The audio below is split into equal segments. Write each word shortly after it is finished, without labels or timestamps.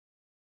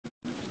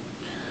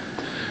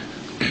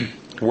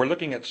We're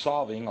looking at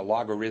solving a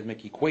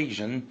logarithmic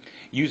equation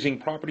using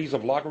properties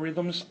of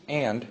logarithms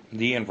and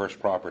the inverse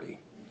property.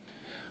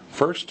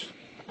 First,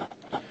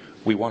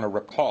 we want to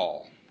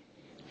recall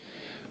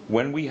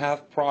when we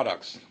have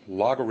products,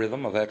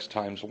 logarithm of x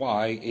times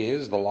y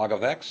is the log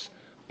of x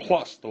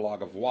plus the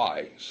log of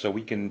y. So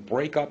we can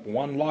break up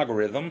one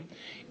logarithm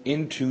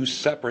into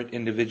separate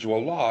individual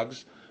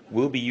logs.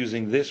 We'll be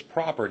using this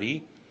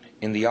property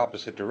in the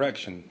opposite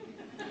direction.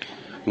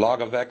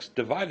 Log of x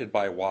divided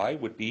by y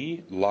would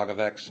be log of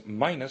x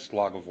minus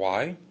log of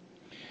y.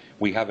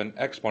 We have an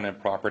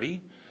exponent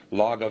property.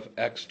 Log of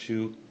x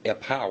to a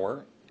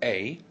power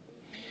a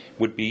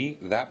would be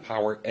that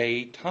power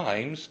a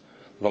times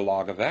the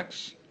log of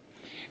x.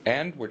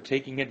 And we're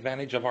taking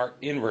advantage of our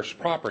inverse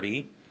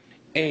property.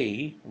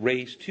 A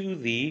raised to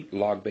the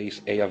log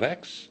base a of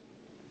x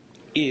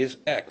is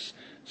x,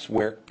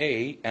 where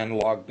a and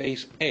log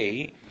base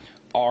a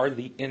are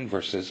the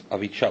inverses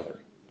of each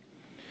other.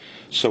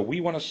 So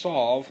we want to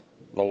solve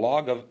the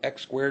log of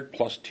x squared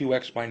plus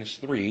 2x minus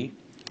 3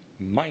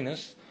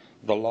 minus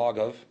the log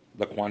of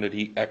the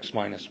quantity x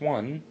minus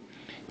 1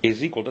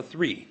 is equal to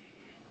 3.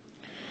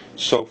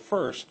 So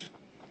first,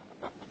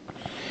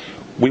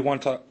 we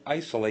want to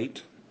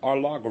isolate our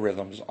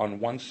logarithms on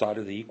one side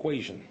of the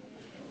equation.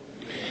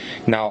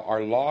 Now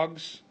our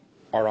logs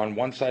are on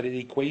one side of the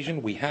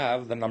equation. We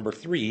have the number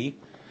 3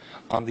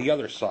 on the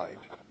other side.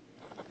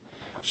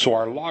 So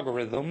our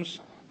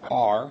logarithms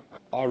are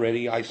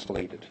already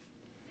isolated.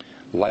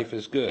 Life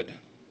is good.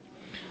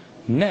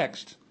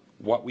 Next,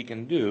 what we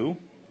can do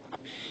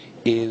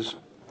is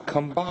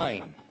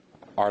combine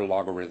our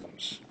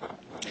logarithms.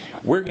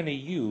 We're going to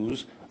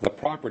use the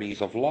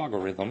properties of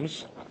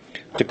logarithms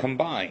to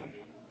combine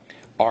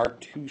our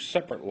two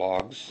separate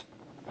logs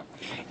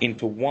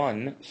into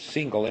one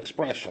single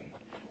expression,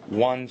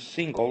 one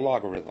single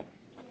logarithm.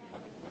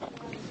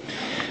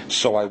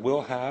 So I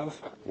will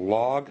have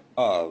log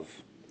of.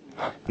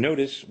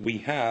 Notice we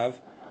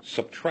have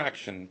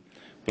subtraction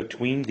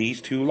between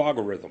these two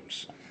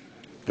logarithms.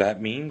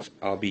 That means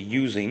I'll be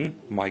using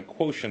my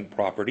quotient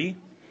property.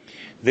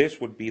 This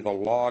would be the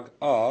log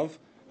of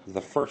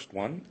the first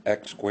one,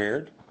 x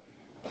squared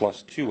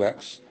plus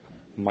 2x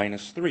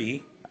minus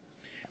 3,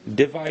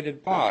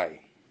 divided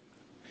by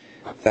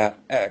that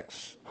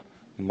x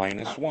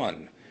minus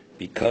 1.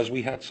 Because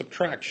we had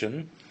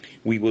subtraction,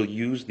 we will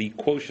use the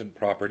quotient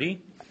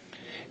property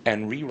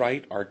and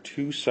rewrite our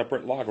two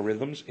separate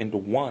logarithms into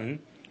one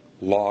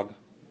log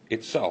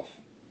itself.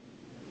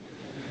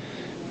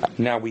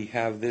 Now we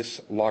have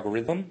this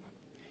logarithm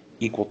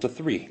equal to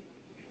 3.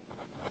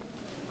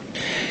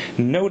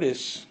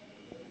 Notice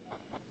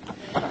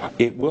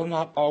it will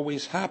not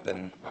always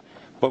happen,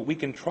 but we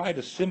can try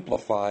to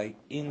simplify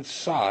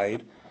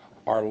inside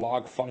our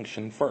log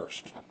function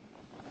first.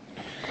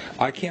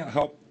 I can't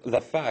help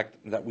the fact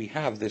that we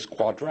have this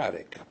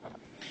quadratic.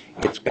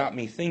 It's got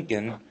me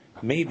thinking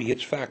maybe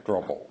it's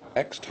factorable.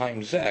 X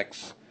times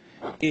x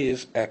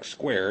is x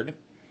squared.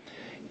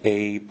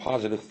 A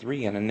positive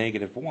 3 and a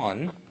negative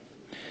 1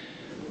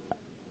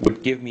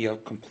 would give me a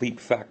complete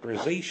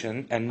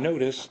factorization, and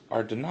notice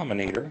our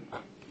denominator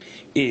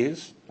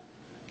is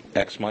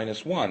x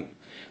minus 1.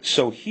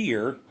 So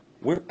here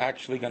we're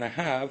actually going to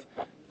have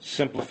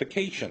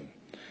simplification.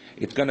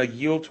 It's going to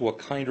yield to a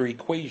kinder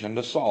equation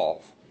to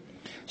solve.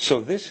 So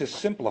this is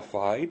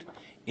simplified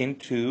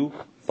into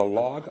the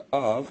log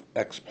of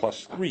x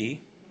plus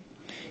 3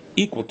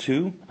 equal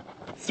to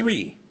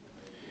 3.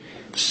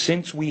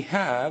 Since we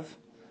have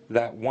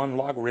that one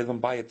logarithm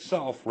by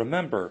itself,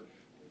 remember,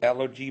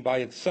 log by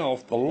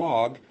itself, the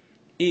log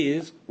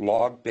is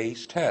log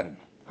base 10.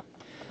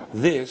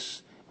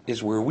 This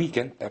is where we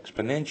can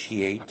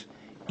exponentiate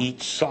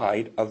each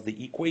side of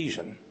the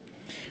equation.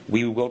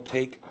 We will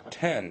take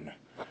 10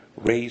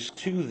 raised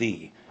to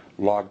the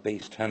log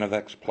base 10 of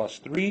x plus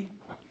 3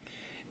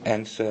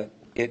 and set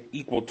it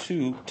equal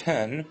to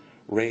 10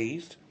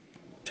 raised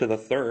to the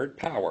third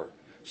power.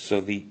 So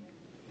the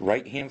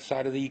right-hand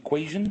side of the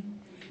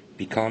equation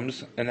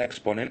becomes an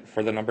exponent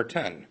for the number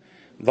 10.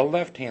 The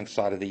left-hand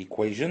side of the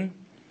equation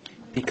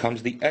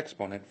becomes the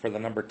exponent for the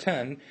number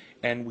 10,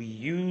 and we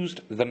used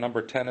the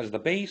number 10 as the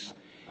base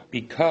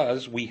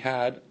because we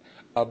had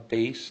a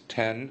base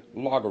 10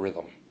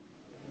 logarithm.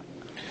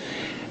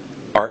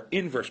 Our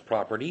inverse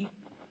property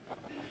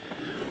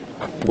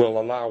will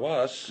allow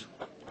us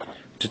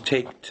to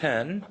take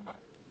 10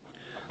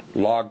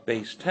 log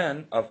base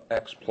 10 of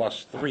x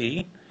plus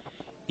 3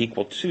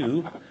 equal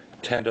to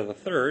 10 to the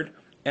third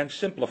and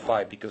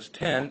simplify, because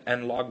 10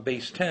 and log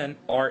base 10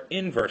 are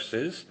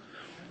inverses.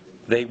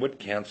 They would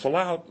cancel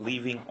out,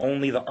 leaving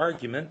only the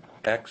argument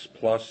x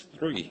plus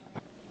 3.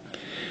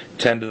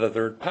 10 to the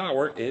third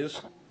power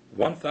is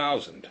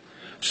 1,000.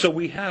 So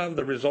we have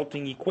the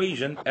resulting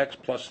equation, x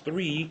plus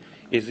 3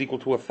 is equal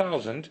to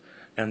 1,000,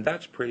 and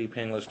that's pretty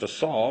painless to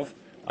solve.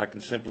 I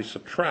can simply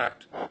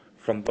subtract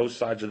from both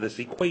sides of this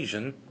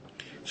equation.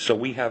 So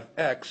we have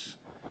x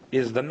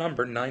is the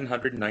number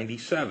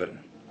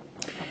 997.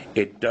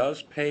 It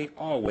does pay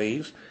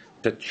always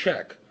to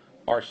check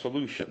our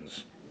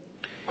solutions.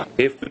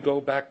 If we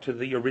go back to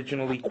the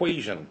original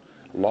equation,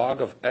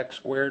 log of x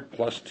squared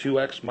plus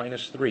 2x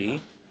minus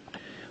 3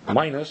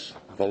 minus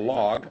the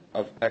log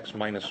of x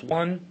minus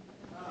 1,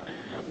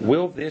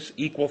 will this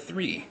equal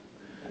 3?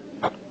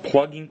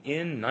 Plugging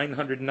in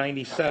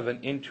 997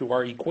 into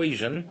our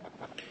equation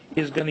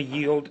is going to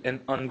yield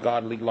an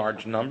ungodly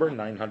large number,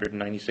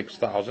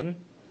 996,000,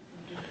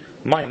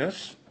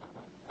 minus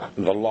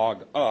the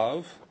log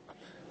of,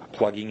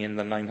 plugging in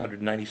the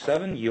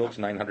 997 yields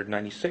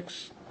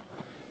 996.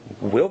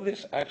 Will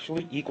this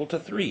actually equal to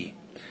 3?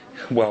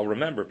 Well,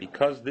 remember,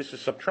 because this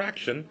is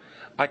subtraction,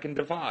 I can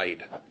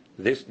divide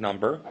this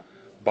number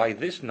by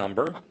this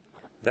number.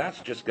 That's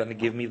just going to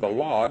give me the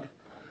log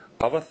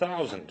of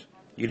 1,000.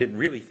 You didn't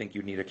really think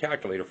you'd need a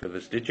calculator for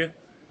this, did you?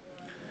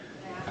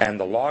 And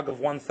the log of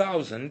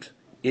 1,000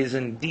 is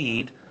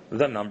indeed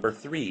the number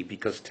 3,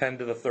 because 10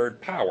 to the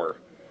third power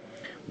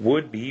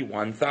would be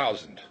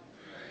 1,000.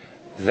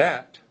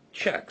 That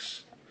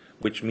checks,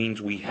 which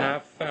means we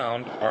have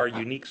found our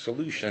unique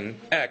solution.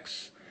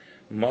 X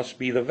must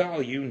be the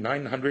value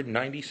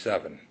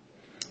 997.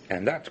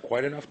 And that's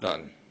quite enough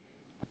done.